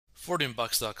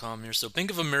14bucks.com here. So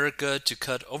Bank of America to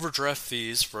cut overdraft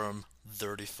fees from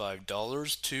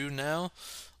 $35 to now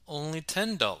only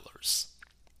 $10.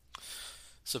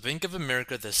 So Bank of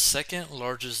America, the second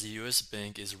largest US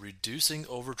bank, is reducing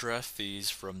overdraft fees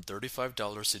from $35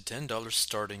 to $10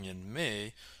 starting in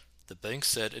May, the bank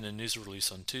said in a news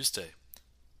release on Tuesday.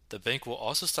 The bank will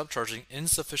also stop charging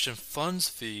insufficient funds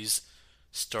fees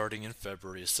starting in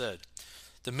February, it said.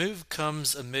 The move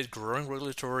comes amid growing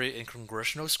regulatory and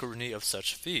congressional scrutiny of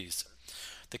such fees.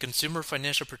 The Consumer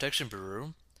Financial Protection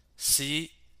Bureau,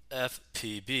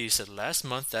 CFPB, said last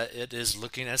month that it is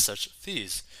looking at such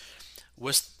fees,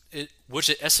 which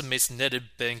it estimates netted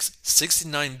banks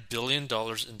 $69 billion in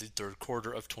the third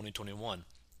quarter of 2021,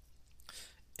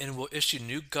 and will issue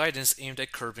new guidance aimed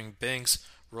at curbing banks'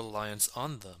 reliance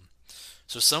on them.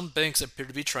 So some banks appear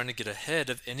to be trying to get ahead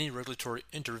of any regulatory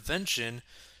intervention.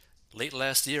 Late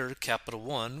last year, Capital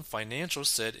One Financial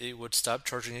said it would stop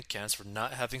charging accounts for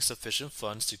not having sufficient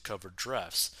funds to cover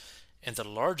drafts. And the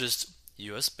largest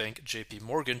U.S. bank, JP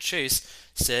Morgan Chase,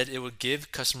 said it would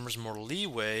give customers more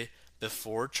leeway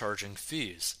before charging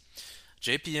fees.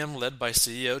 JPM, led by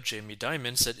CEO Jamie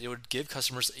Dimon, said it would give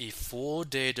customers a full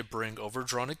day to bring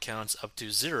overdrawn accounts up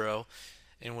to zero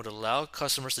and would allow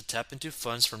customers to tap into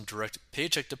funds from direct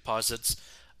paycheck deposits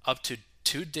up to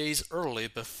 2 days early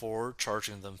before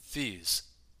charging them fees.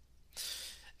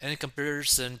 And in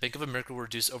comparison, Bank of America will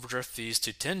reduce overdraft fees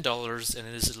to $10 and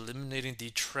it is eliminating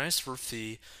the transfer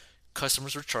fee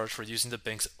customers were charged for using the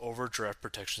bank's overdraft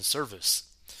protection service.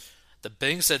 The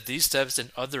bank said these steps and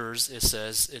others it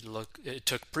says it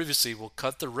took previously will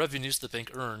cut the revenues the bank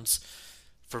earns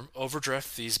from overdraft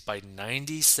fees by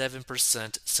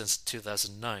 97% since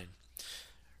 2009.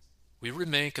 We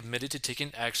remain committed to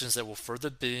taking actions that will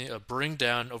further bring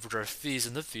down overdraft fees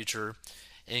in the future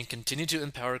and continue to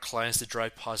empower clients to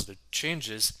drive positive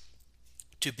changes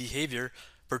to behavior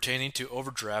pertaining to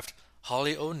overdraft,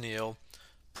 Holly O'Neill,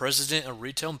 president of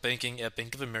retail banking at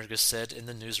Bank of America, said in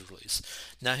the news release.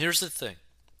 Now, here's the thing.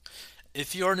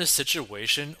 If you are in a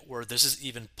situation where this is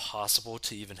even possible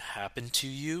to even happen to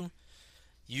you,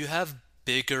 you have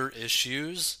bigger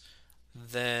issues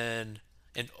than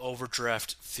an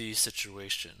overdraft fee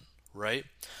situation, right?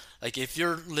 Like if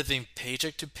you're living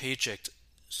paycheck to paycheck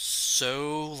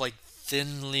so like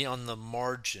thinly on the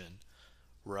margin,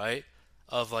 right?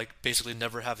 Of like basically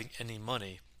never having any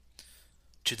money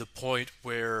to the point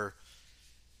where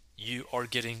you are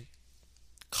getting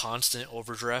constant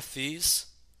overdraft fees,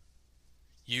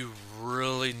 you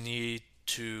really need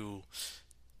to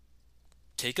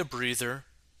take a breather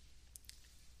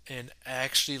and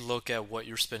actually look at what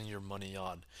you're spending your money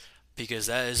on. Because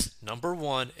that is, number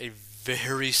one, a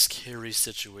very scary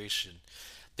situation.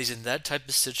 Because in that type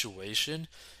of situation,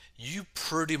 you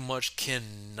pretty much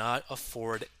cannot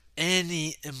afford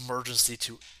any emergency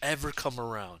to ever come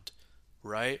around,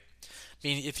 right? I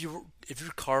mean, if your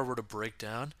car were to break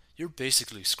down, you're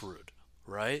basically screwed,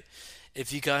 right?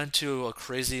 If you got into a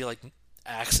crazy like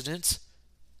accident,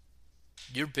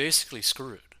 you're basically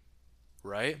screwed,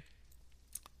 right?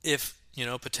 If,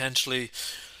 potentially,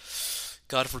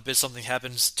 God forbid, something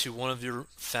happens to one of your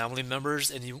family members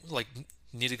and you like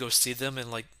need to go see them and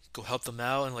like go help them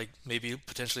out and like maybe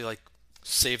potentially like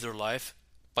save their life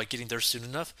by getting there soon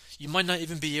enough, you might not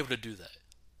even be able to do that,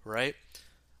 right?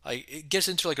 Like it gets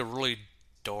into like a really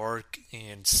dark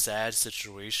and sad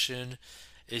situation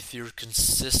if you're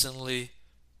consistently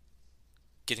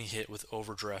getting hit with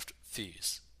overdraft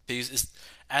fees. Because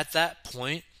at that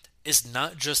point, it's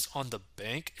not just on the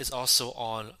bank, it's also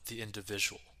on the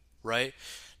individual, right?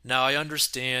 Now, I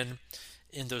understand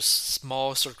in those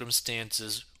small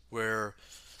circumstances where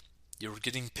you're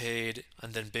getting paid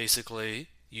and then basically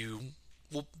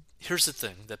well, here's the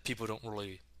thing that people don't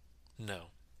really know.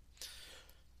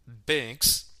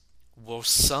 Banks will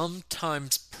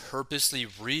sometimes purposely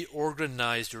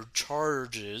reorganize your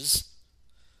charges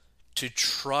to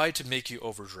try to make you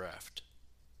overdraft,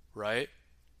 right?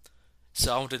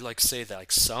 So I want to like say that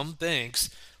like some banks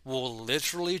will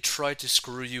literally try to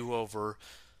screw you over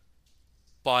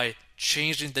by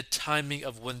changing the timing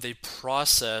of when they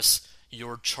process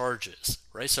your charges,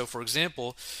 right? So for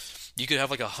example, you could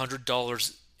have like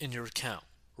 $100 in your account,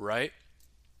 right?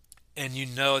 And you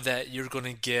know that you're going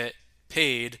to get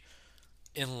paid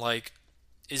in like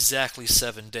exactly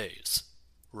 7 days,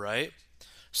 right?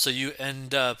 So you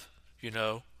end up, you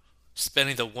know,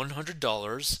 spending the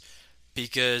 $100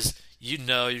 because you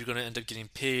know you're going to end up getting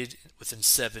paid within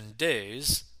 7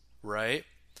 days, right?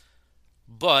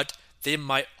 But they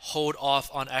might hold off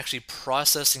on actually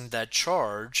processing that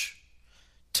charge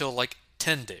till like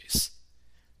 10 days.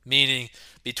 Meaning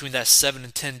between that 7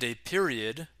 and 10 day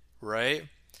period, right?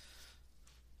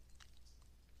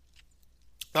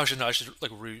 Actually, no, I should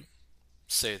like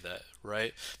say that,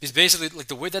 right? Because basically, like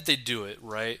the way that they do it,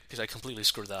 right? Because I completely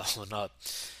screwed that one up,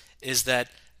 is that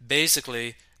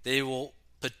basically they will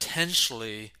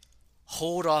potentially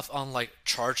hold off on like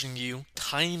charging you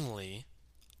timely,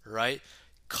 right?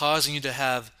 Causing you to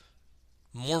have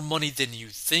more money than you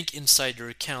think inside your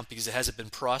account because it hasn't been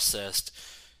processed.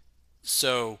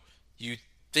 So you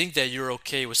think that you're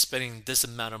okay with spending this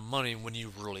amount of money when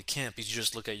you really can't because you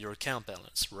just look at your account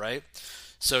balance, right?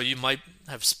 So you might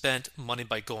have spent money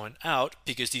by going out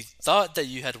because you thought that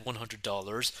you had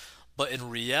 $100, but in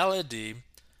reality,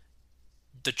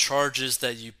 the charges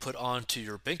that you put onto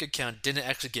your bank account didn't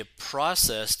actually get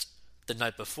processed the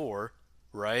night before,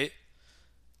 right?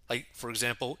 Like for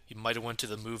example, you might have went to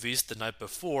the movies the night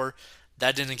before,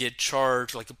 that didn't get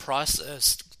charged like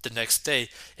processed the next day.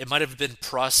 It might have been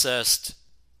processed.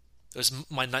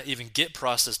 Might not even get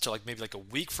processed till like maybe like a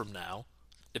week from now,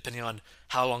 depending on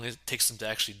how long it takes them to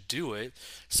actually do it.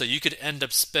 So you could end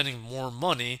up spending more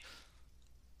money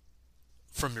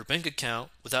from your bank account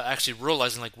without actually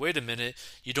realizing like, wait a minute,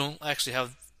 you don't actually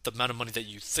have the amount of money that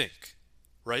you think,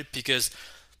 right? Because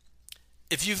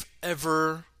if you've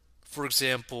ever, for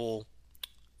example,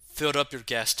 filled up your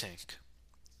gas tank,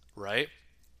 right?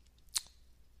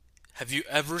 Have you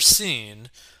ever seen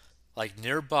like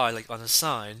nearby, like on a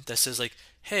sign that says like,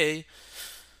 hey,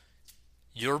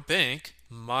 your bank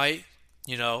might,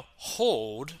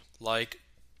 hold like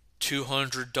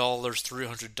 $200,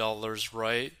 $300,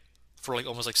 right? For like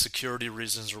almost like security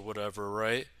reasons or whatever,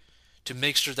 right? To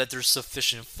make sure that there's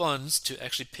sufficient funds to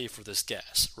actually pay for this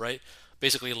gas, right?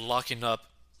 Basically locking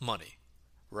up money,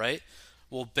 right?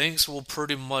 Well, banks will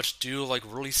pretty much do like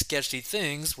really sketchy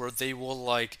things where they will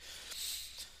like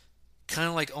kind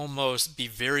of like almost be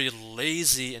very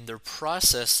lazy in their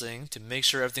processing to make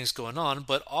sure everything's going on,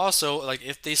 but also like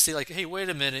if they say like, hey, wait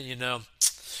a minute,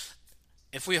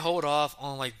 if we hold off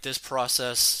on like this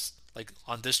process, like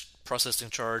on this processing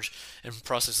charge and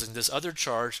processing this other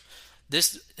charge,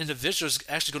 this individual is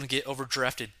actually going to get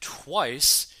overdrafted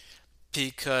twice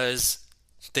because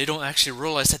they don't actually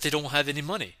realize that they don't have any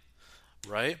money,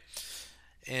 right?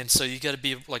 And so you got to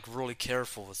be like really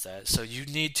careful with that. So you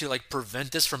need to like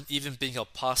prevent this from even being a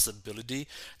possibility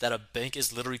that a bank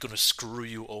is literally going to screw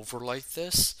you over like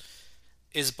this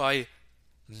is by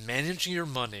managing your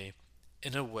money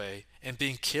in a way and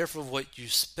being careful of what you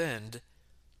spend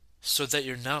so that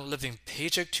you're not living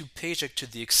paycheck to paycheck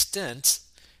to the extent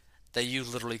that you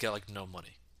literally got like no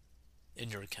money in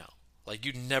your account. Like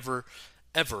you never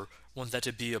ever want that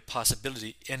to be a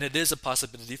possibility, and it is a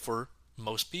possibility for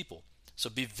most people. So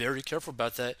be very careful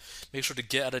about that. Make sure to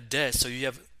get out of debt so you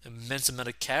have immense amount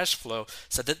of cash flow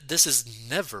so that this is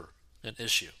never an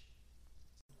issue.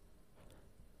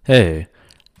 Hey,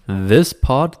 this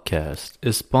podcast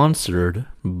is sponsored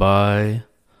by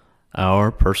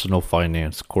our personal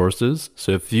finance courses.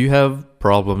 So if you have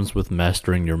problems with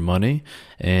mastering your money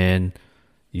and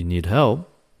you need help,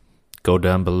 go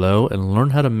down below and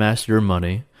learn how to master your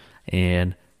money.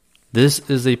 And this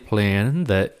is a plan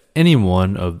that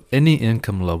anyone of any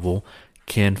income level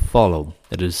can follow.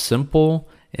 It is simple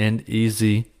and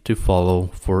easy to follow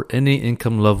for any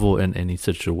income level in any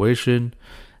situation,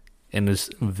 and is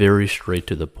very straight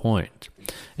to the point.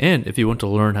 And if you want to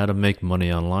learn how to make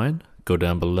money online, go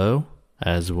down below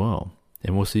as well.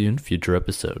 And we'll see you in future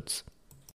episodes.